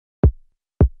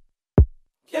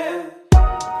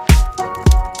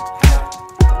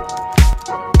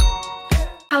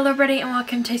Hello everybody and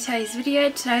welcome to today's video.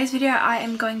 Today's video I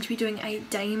am going to be doing a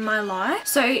day in my life.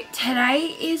 So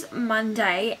today is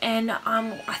Monday and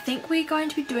I think we're going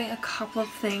to be doing a couple of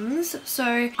things.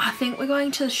 So I think we're going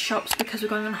to the shops because we're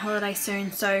going on holiday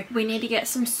soon, so we need to get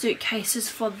some suitcases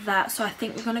for that. So I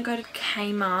think we're going to go to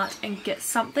Kmart and get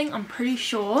something, I'm pretty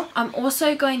sure. I'm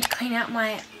also going to clean out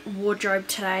my wardrobe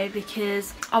today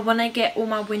because I want to get all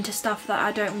my winter stuff that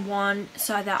I don't want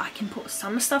so that I can put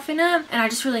summer stuff in it, and I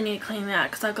just really need to clean that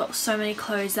because I've got so many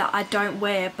clothes that I don't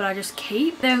wear but I just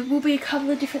keep. There will be a couple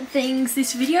of different things.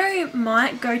 This video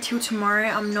might go till tomorrow,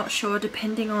 I'm not sure,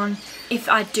 depending on if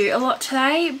I do a lot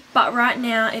today, but right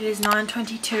now it is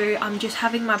 9:22. I'm just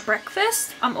having my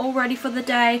breakfast. I'm all ready for the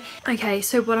day. Okay,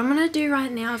 so what I'm going to do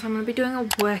right now is I'm going to be doing a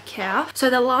workout.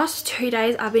 So the last 2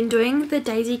 days I've been doing the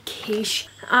Daisy Quiche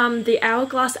the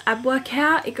hourglass ab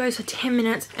workout. It goes for 10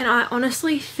 minutes and I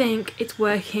honestly think it's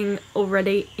working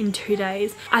already in 2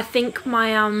 days. I think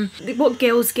my what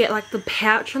girls get, like the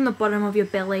pouch on the bottom of your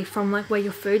belly from like where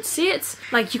your food sits,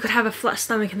 like you could have a flat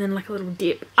stomach and then like a little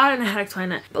dip, I don't know how to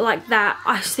explain it, but like that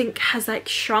I think has like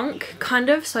shrunk kind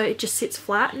of, so it just sits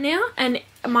flat now. And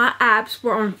my abs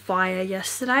were on fire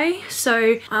yesterday,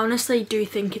 so I honestly do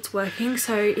think it's working.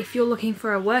 So if you're looking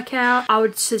for a workout, I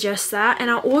would suggest that.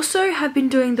 And I also have been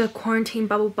doing the quarantine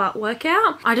bubble butt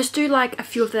workout. I just do like a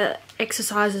few of the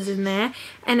exercises in there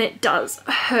and it does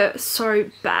hurt so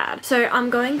bad, so I'm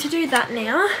going to do that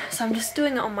now. So I'm just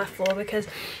doing it on my floor because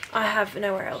I have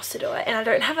nowhere else to do it and I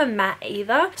don't have a mat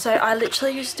either, so I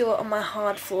literally just do it on my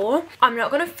hard floor. I'm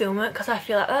not going to film it because I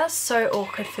feel like that's so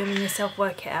awkward filming yourself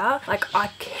work out. Like I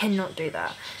cannot do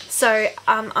that. So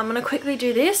I'm going to quickly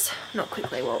do this, not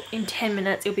quickly, well in 10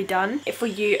 minutes it'll be done for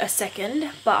you a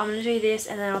second, but I'm going to do this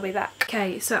and then I'll be back.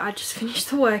 Okay, so I just finished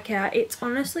the workout. It's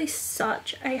honestly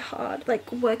such a hard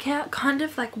like workout, kind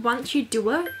of like once you do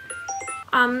it,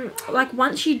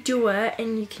 once you do it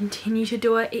and you continue to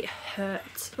do it, it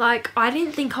hurts. Like I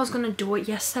didn't think I was going to do it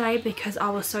yesterday because I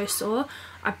was so sore.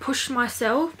 I pushed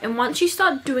myself, and once you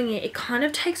start doing it, it kind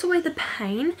of takes away the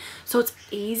pain, so it's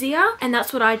easier, and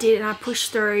that's what I did and I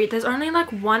pushed through. There's only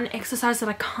like one exercise that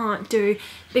I can't do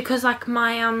because like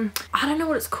my I don't know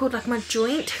what it's called, like my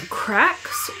joint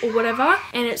cracks or whatever,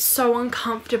 and it's so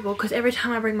uncomfortable because every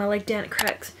time I bring my leg down it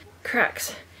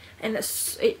cracks and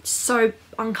it's so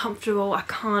uncomfortable. I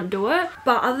can't do it,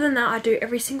 but other than that I do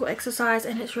every single exercise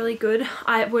and it's really good.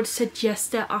 I would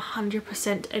suggest it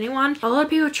 100% to anyone. A lot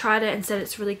of people tried it and said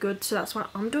it's really good, so that's why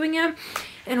I'm doing it.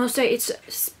 And also it's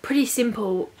pretty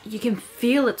simple, you can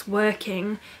feel it's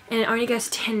working, and it only goes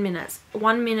 10 minutes,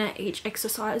 1 minute each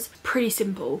exercise. Pretty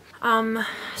simple.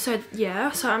 So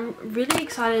yeah, so I'm really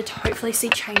excited to hopefully see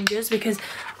changes because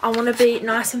I want to be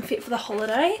nice and fit for the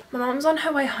holiday. My mom's on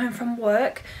her way home from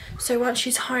work, so once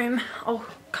she's home I'll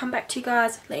come back to you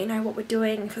guys, let you know what we're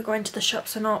doing, if we're going to the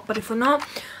shops or not. But if we're not,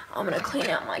 I'm going to clean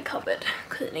out my cupboard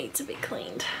because it needs to be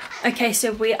cleaned. Okay,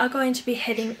 so we are going to be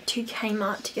heading to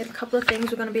Kmart to get a couple of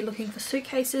things. We're going to be looking for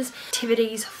suitcases,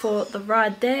 activities for the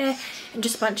ride there, and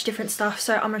just a bunch of different stuff.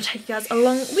 So I'm going to take you guys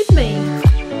along with me.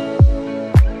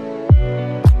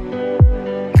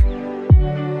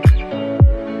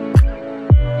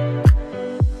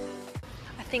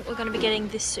 I think we're going to be getting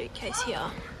this suitcase here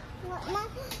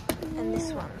and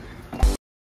this one.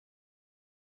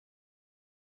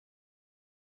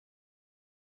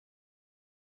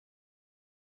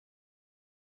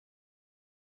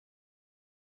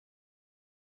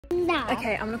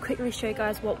 Okay, I'm going to quickly show you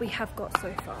guys what we have got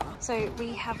so far. So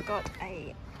we have got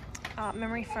a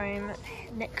memory foam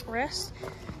neck rest,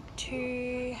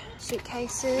 2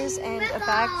 suitcases and a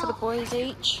bag for the boys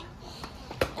each.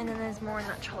 And then there's more in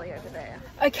that trolley over there.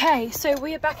 Okay, so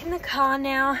we are back in the car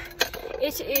now.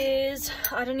 It is,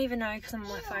 I don't even know because I'm on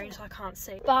my phone so I can't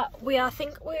see. But I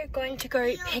think we're going to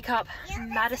go pick up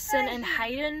Madison and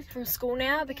Hayden from school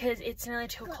now because it's nearly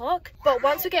 2 o'clock. But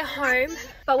when we get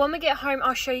home,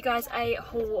 I'll show you guys a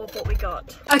haul of what we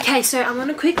got. Okay, so I'm going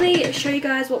to quickly show you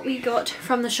guys what we got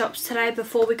from the shops today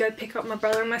before we go pick up my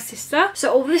brother and my sister.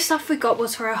 So all this stuff we got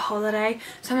was for our holiday.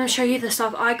 So I'm going to show you the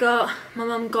stuff I got, my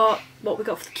mum got, what we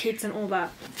got for the kids and all that.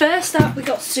 First up, we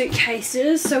got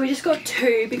suitcases. So we just got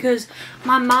 2 because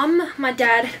my mum, my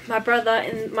dad, my brother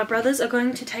and my brothers are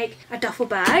going to take a duffel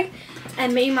bag,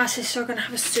 and me and my sister are going to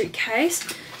have a suitcase.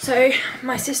 So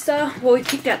my sister, well, we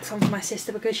picked out some for my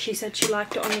sister because she said she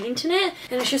liked it on the internet,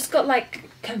 and it's just got like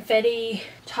confetti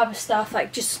type of stuff,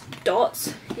 like just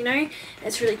dots, you know.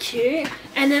 It's really cute.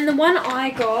 And then the one I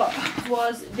got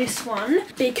was this one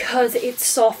because it's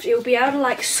soft. It'll be able to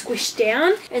like squish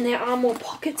down and there are more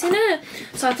pockets in it,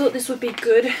 so I thought this would be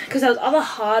good because there was other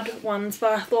hard ones,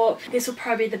 but I thought this will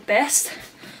probably be the best.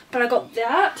 but I got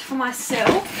that for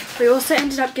myself. We also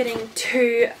ended up getting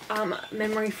 2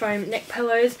 memory foam neck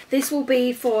pillows. This will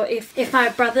be for if my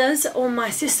brothers or my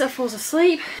sister falls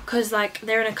asleep, because like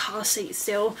they're in a car seat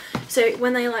still, so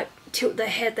when they like tilt their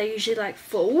head they usually like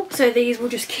fall, so these will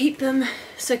just keep them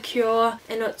secure,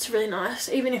 and it's really nice.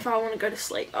 Even if I want to go to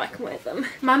sleep I can wear them.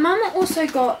 My mum also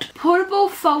got portable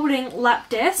folding lap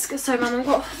desk, so my mum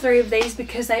got 3 of these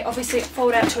because they obviously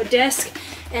fold out to a desk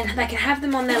and they can have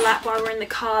them on their lap while we're in the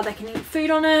car. They can eat food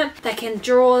on it, they can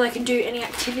draw, they can do any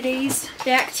activities.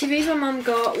 The activities my mum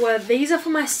got were, these are for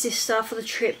my sister for the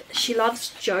trip. She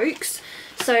loves jokes,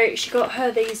 so she got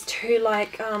her these 2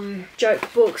 like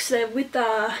joke books. They're with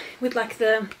like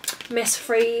the mess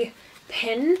free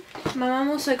pen. My mum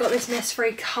also got this mess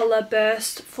free colour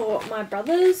burst for my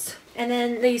brothers, and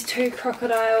then these 2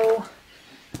 crocodile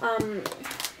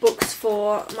books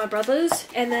for my brothers,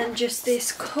 and then just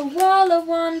this koala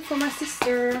one for my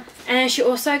sister. And she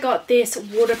also got this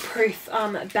waterproof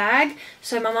bag.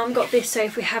 So my mum got this, so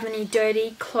if we have any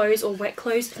dirty clothes or wet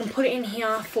clothes, we can put it in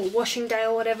here for washing day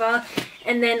or whatever.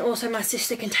 And then also my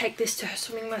sister can take this to her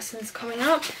swimming lessons coming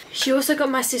up. She also got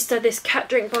my sister this cat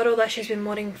drink bottle that she's been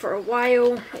wanting for a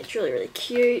while. It's really, really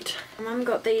cute. My mum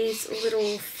got these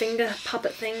little finger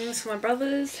puppet things for my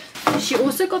brothers. She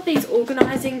also got these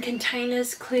organising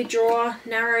containers, clear drawer,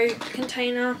 narrow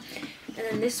container. And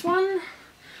then this one,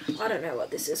 I don't know what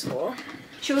this is for.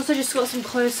 She also just got some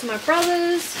clothes for my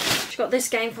brothers. She got this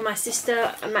game for my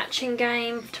sister, a matching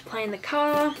game to play in the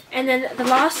car. And then the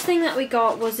last thing that we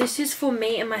got was, this is for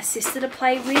me and my sister to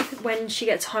play with when she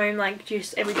gets home, like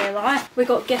just everyday life. We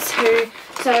got Guess Who.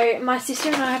 So my sister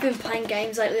and I have been playing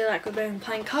games lately, like we've been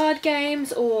playing card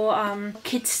games or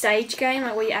kids stage game,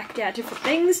 like where you act out different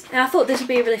things. And I thought this would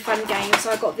be a really fun game, so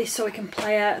I got this so we can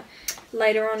play it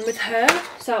later on with her.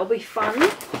 So it'll be fun.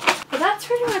 But that's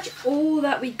pretty much all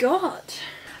that we got.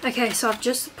 Okay, so I've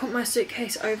just put my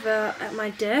suitcase over at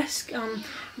my desk,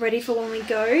 ready for when we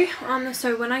go.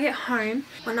 So when I get home,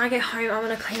 I'm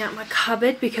gonna clean out my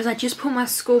cupboard because I just put my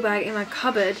school bag in my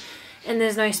cupboard and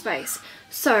there's no space.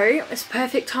 So it's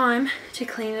perfect time to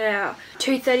clean it out.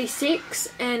 2:36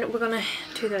 and we're gonna,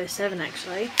 2:37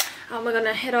 actually. We're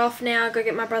gonna head off now, go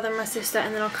get my brother and my sister,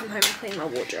 and then I'll come home and clean my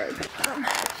wardrobe.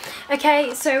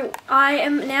 Okay, so I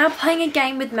am now playing a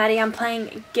game with Maddie. I'm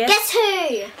playing Guess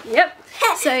Who? Yep.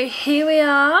 So here we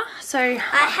are. So I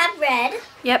have red.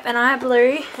 Yep, and I have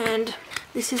blue, and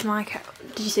this is my cat.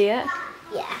 Did you see it?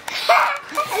 Yeah.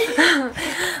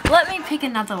 Let me pick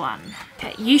another one.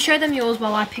 Okay, you show them yours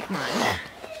while I pick mine.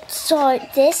 So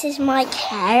this is my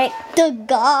character,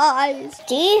 guys.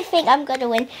 Do you think I'm gonna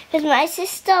win? Because my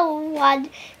sister won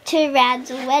 2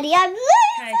 rounds already. I'm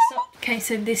losing. Okay,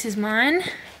 so this is mine.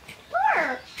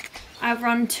 I've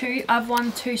won 2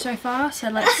 so far, so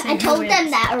let's see. I told them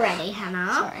that already,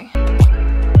 Hannah. Sorry.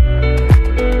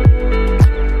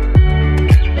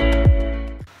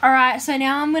 Alright, so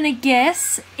now I'm gonna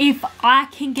guess if I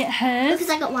can get hers. Because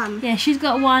I got 1. Yeah, she's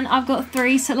got 1, I've got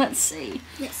 3, so let's see.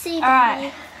 Let's see.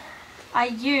 Alright. Are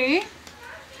you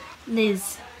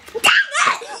Liz?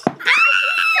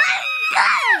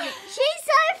 She's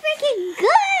so freaking good!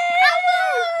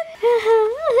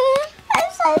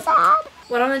 I'm so sad.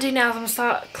 What I'm going to do now is I'm going to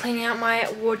start cleaning out my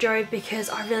wardrobe because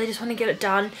I really just want to get it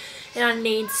done, and I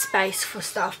need space for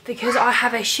stuff because I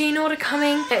have a Shein order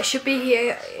coming. It should be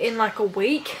here in like a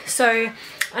week, so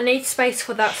I need space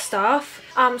for that stuff.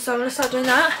 So I'm going to start doing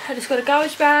that. I just got a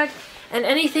garbage bag, and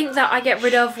anything that I get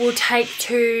rid of will take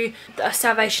to the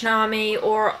Salvation Army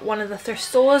or one of the thrift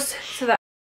stores, so that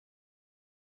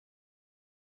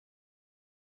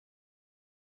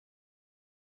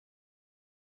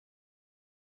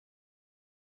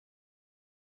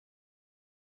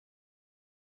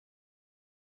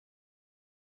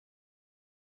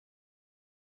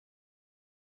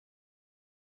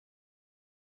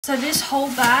so this whole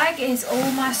bag is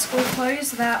all my school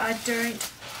clothes that I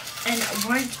don't and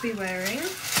won't be wearing.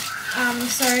 I'm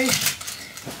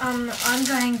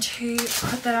going to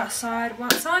put that outside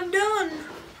once I'm done.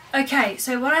 Okay,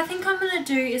 so what I think I'm going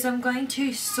to do is I'm going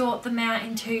to sort them out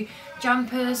into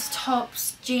jumpers,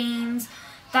 tops, jeans,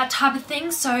 that type of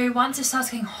thing. So once it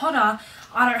starts getting hotter,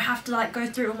 I don't have to like go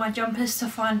through all my jumpers to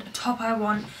find a top I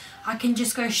want. I can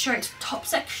just go straight to the top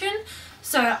section.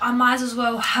 So I might as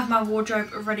well have my wardrobe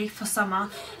ready for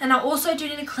summer. And I also do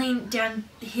need to clean down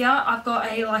here. I've got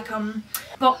a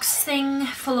box thing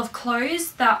full of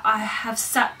clothes that I have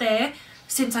sat there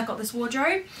since I got this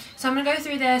wardrobe. So I'm going to go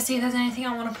through there, see if there's anything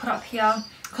I want to put up here,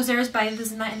 because there is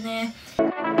bathers and that in there.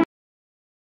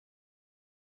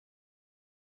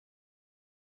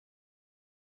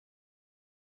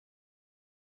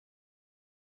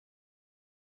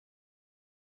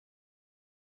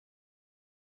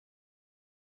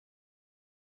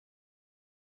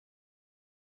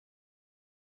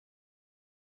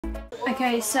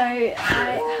 Okay, so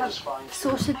I have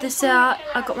sorted this out.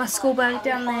 I got my school bag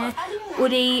down there,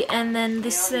 Woody, and then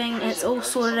this thing, it's all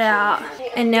sorted out.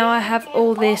 And now I have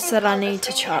all this that I need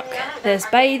to chuck. There's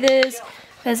bathers,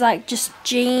 there's like just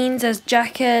jeans, there's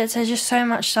jackets, there's just so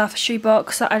much stuff, a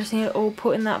shoebox that I just need to all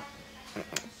put in that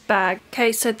bag.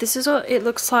 Okay, so this is what it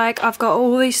looks like. I've got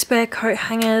all these spare coat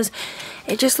hangers.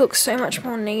 It just looks so much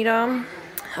more neater.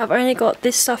 I've only got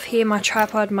this stuff here, my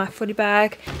tripod, my footy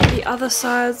bag. The other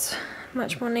side's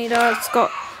much more neater.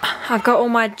 I've got all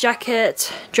my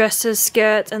jackets, dresses,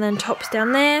 skirts, and then tops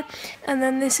down there. And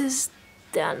then this is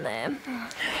down there.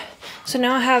 So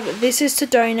now I have, this is to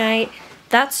donate.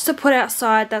 That's to put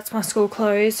outside. That's my school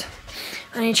clothes.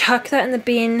 I need to chuck that in the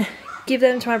bin, give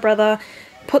them to my brother,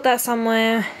 put that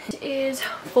somewhere. It is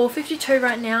 4:52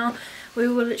 right now. We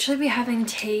will literally be having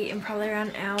tea in probably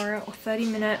around an hour or 30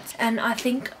 minutes. And I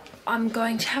think I'm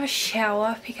going to have a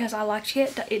shower because I like to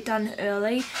get it done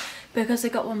early because they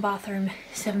got one bathroom,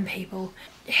 7 people.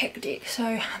 Hectic. So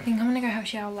I think I'm going to go have a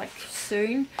shower like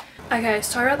soon. Okay,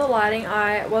 sorry about the lighting.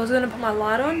 I was going to put my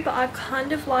light on, but I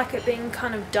kind of like it being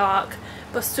kind of dark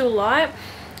but still light.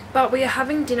 But we are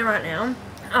having dinner right now.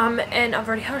 And I've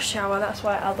already had a shower, that's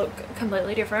why I look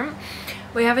completely different.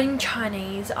 We're having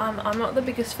Chinese. I'm not the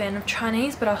biggest fan of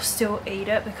Chinese, but I'll still eat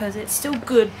it because it's still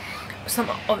good. Some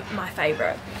of my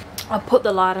favourite. I'll put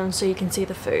the light on so you can see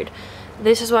the food.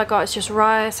 This is what I got. It's just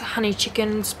rice, honey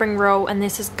chicken, spring roll, and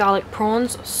this is garlic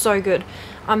prawns. So good.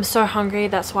 I'm so hungry,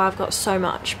 that's why I've got so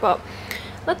much, but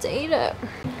let's eat it.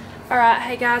 Alright,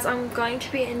 hey guys, I'm going to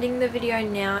be ending the video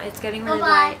now. It's getting really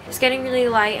late. It's getting really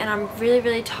late and I'm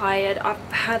really tired. I've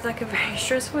had like a very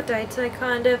stressful day today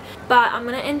kind of. But I'm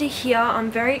going to end it here.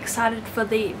 I'm very excited for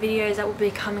the videos that will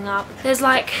be coming up. There's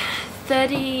like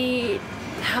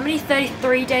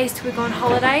 33 days till we go on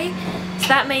holiday. So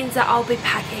that means that I'll be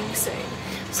packing soon.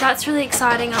 So that's really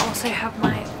exciting. I also have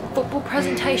my football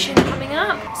presentation coming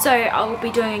up. So I will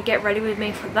be doing a get ready with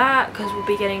me for that because we'll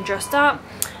be getting dressed up.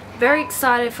 Very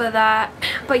excited for that.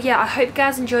 But yeah, I hope you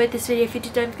guys enjoyed this video. If you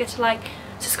did, don't forget to like,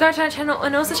 subscribe to our channel,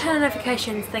 and also turn on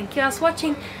notifications. Thank you guys for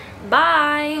watching.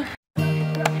 Bye.